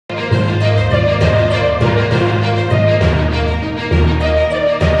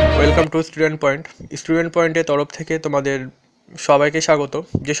Two student point. Student পয়েন্টের তরফ থেকে তোমাদের সবাইকে স্বাগত।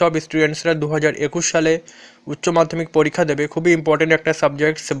 যেসব স্টুডেন্টসরা 2021 সালে উচ্চ মাধ্যমিক পরীক্ষা দেবে, খুবই ইম্পর্টেন্ট একটা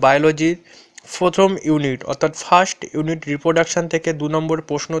সাবজেক্ট বায়োলজি প্রথম ইউনিট অর্থাৎ ফার্স্ট ইউনিট রিপ্রোডাকশান থেকে 2 নম্বর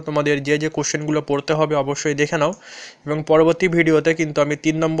প্রশ্ন তোমাদের যে কোশ্চেনগুলো পড়তে হবে অবশ্যই দেখে নাও, এবং পরবর্তী ভিডিওতে কিন্তু আমি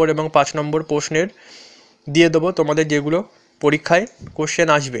 3 নম্বর এবং 5 নম্বর প্রশ্নের দিয়ে দেবো তোমাদের যেগুলো পরীক্ষায় কোশ্চেন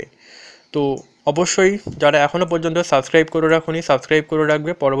আসবে। তো অবশ্যই যারা এখনও পর্যন্ত সাবস্ক্রাইব করে সাবস্ক্রাইব করে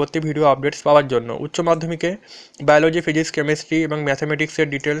রাখবে পরবর্তী ভিডিও আপডেটস পাওয়ার জন্য। উচ্চ মাধ্যমিকে বায়োলজি, ফিজিক্স, কেমিস্ট্রি এবং ম্যাথামেটিক্সের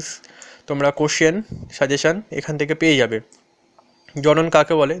ডিটেলস তোমরা কোশ্চেন সাজেশান এখান থেকে পেয়ে যাবে। জনন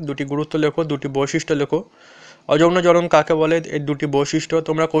কাকে বলে, 2টি গুরুত্ব লেখো, 2টি বৈশিষ্ট্য লেখো। অযৌন জনন কাকে বলে, এর 2টি বৈশিষ্ট্য।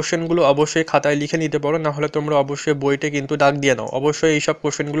 তোমরা কোশ্চেনগুলো অবশ্যই খাতায় লিখে নিতে পারো, নাহলে তোমরা অবশ্যই বইতে কিন্তু দাগ দিয়ে নাও। অবশ্যই এইসব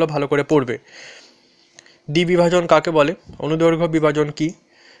কোশ্চেনগুলো ভালো করে পড়বে। দ্বিবিভাজন কাকে বলে, অনুদৈর্ঘ্য বিভাজন কী,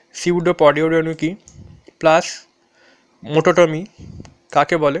 সিউডোপডিওরেণু কী, প্লাস মোটোটমি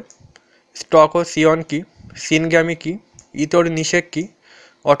কাকে বলে, স্টকোসিয়ন কী, সিনগ্যামি কী, ইতর নিষেক কী,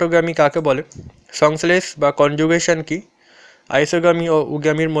 অটোগ্যামি কাকে বলে, সংশ্লেষ বা কনজুগেশন কী, আইসোগামি ও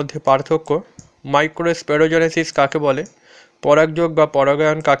উগ্যামির মধ্যে পার্থক্য, মাইক্রোস্পোরোজেনেসিস কাকে বলে, পরাগযোগ বা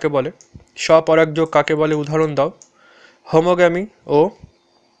পরাগায়ন কাকে বলে, স্বপরাগযোগ কাকে বলে উদাহরণ দাও, হোমোগ্যামি ও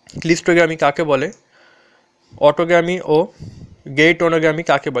ক্লিস্টোগ্যামি কাকে বলে, অটোগ্যামি ও গেইটোনোগ্যামি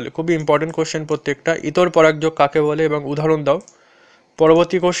কাকে বলে। খুবই ইম্পর্টেন্ট কোশ্চেন প্রত্যেকটা। ইতর পরাগযোগ কাকে বলে এবং উদাহরণ দাও।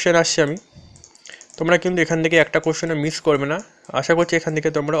 পরবর্তী কোশ্চেন আসছে আমি, তোমরা কিন্তু এখান থেকে একটা কোশ্চেনে মিস করবে না। আশা করছি এখান থেকে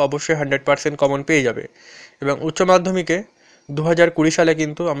তোমরা অবশ্যই 100% কমন পেয়ে যাবে। এবং উচ্চ মাধ্যমিকে 2020 সালে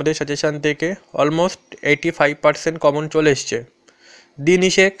কিন্তু আমাদের সাজেশান থেকে অলমোস্ট 85% কমন চলে এসছে।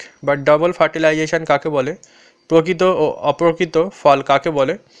 দ্বিনিষেক বা ডাবল ফার্টিলাইজেশন কাকে বলে, প্রকৃত ও অপ্রকৃত ফল কাকে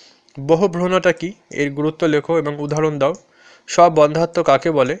বলে, বহুভ্রূণতা কী, এর গুরুত্ব লেখো এবং উদাহরণ দাও। স্ববন্ধাত্ব কাকে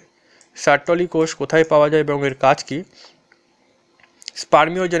বলে, সার্টলি কোষ কোথায় পাওয়া যায় এবং এর কাজ কী,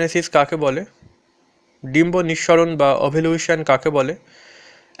 স্পার্মিওজেনেসিস কাকে বলে, ডিম্ব নিঃসরণ বা ওভ্যুলেশন কাকে বলে,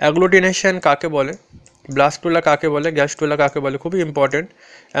 অ্যাগ্লুটিনেশন কাকে বলে, ব্লাস্টুলা কাকে বলে, গ্যাস্টুলা কাকে বলে। খুবই ইম্পর্টেন্ট।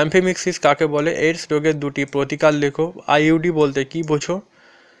 অ্যাম্ফিমিক্সিস কাকে বলে, এইডস রোগের 2টি প্রতিকার লেখো। আইইউডি বলতে কী বোঝো,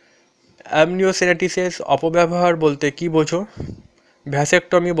 অ্যামনিওসেনেটিসেস অপব্যবহার বলতে কী বোঝো,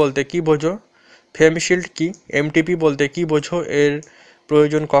 ভ্যাসেক্টমি বলতে কী বোঝো, ফেমশিল্ড কি, এমটিপি বলতে কী বোঝো, এর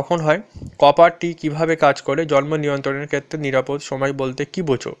প্রয়োজন কখন হয়, কপার টি কীভাবে কাজ করে, জন্ম নিয়ন্ত্রণের ক্ষেত্রে নিরাপদ সময় বলতে কী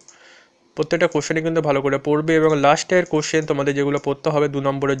বোঝো। প্রত্যেকটা কোশ্চেনে কিন্তু ভালো করে পড়বে। এবং লাস্টের কোশ্চেন তোমাদের যেগুলো পড়তে হবে 2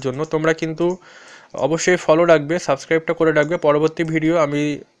 নম্বরের জন্য, তোমরা কিন্তু অবশ্যই ফলো রাখবে, সাবস্ক্রাইবটা করে রাখবে। পরবর্তী ভিডিও আমি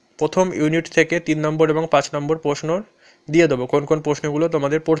প্রথম ইউনিট থেকে 3 নম্বর এবং 5 নম্বর প্রশ্ন দিয়ে দেবো, কোন কোন প্রশ্নগুলো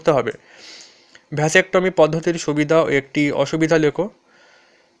তোমাদের পড়তে হবে। ভ্যাসেক্টমি পদ্ধতির সুবিধা ও একটি অসুবিধা লেখো।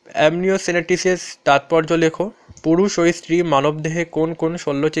 অ্যামনিওসেনেটিসেস তাৎপর্য লেখো। পুরুষ ও স্ত্রী মানবদেহে কোন কোন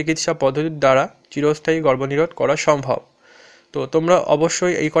শল্য চিকিৎসা পদ্ধতির দ্বারা চিরস্থায়ী গর্ভনিরোধ করা সম্ভব। তো তোমরা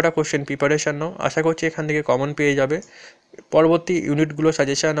অবশ্যই এই কটা কোশ্চেন প্রিপারেশান নাও। আশা করছি এখান থেকে কমন পেয়ে যাবে। পরবর্তী ইউনিটগুলো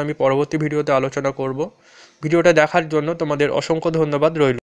সাজেশান আমি পরবর্তী ভিডিওতে আলোচনা করব। ভিডিওটা দেখার জন্য তোমাদের অসংখ্য ধন্যবাদ রইল।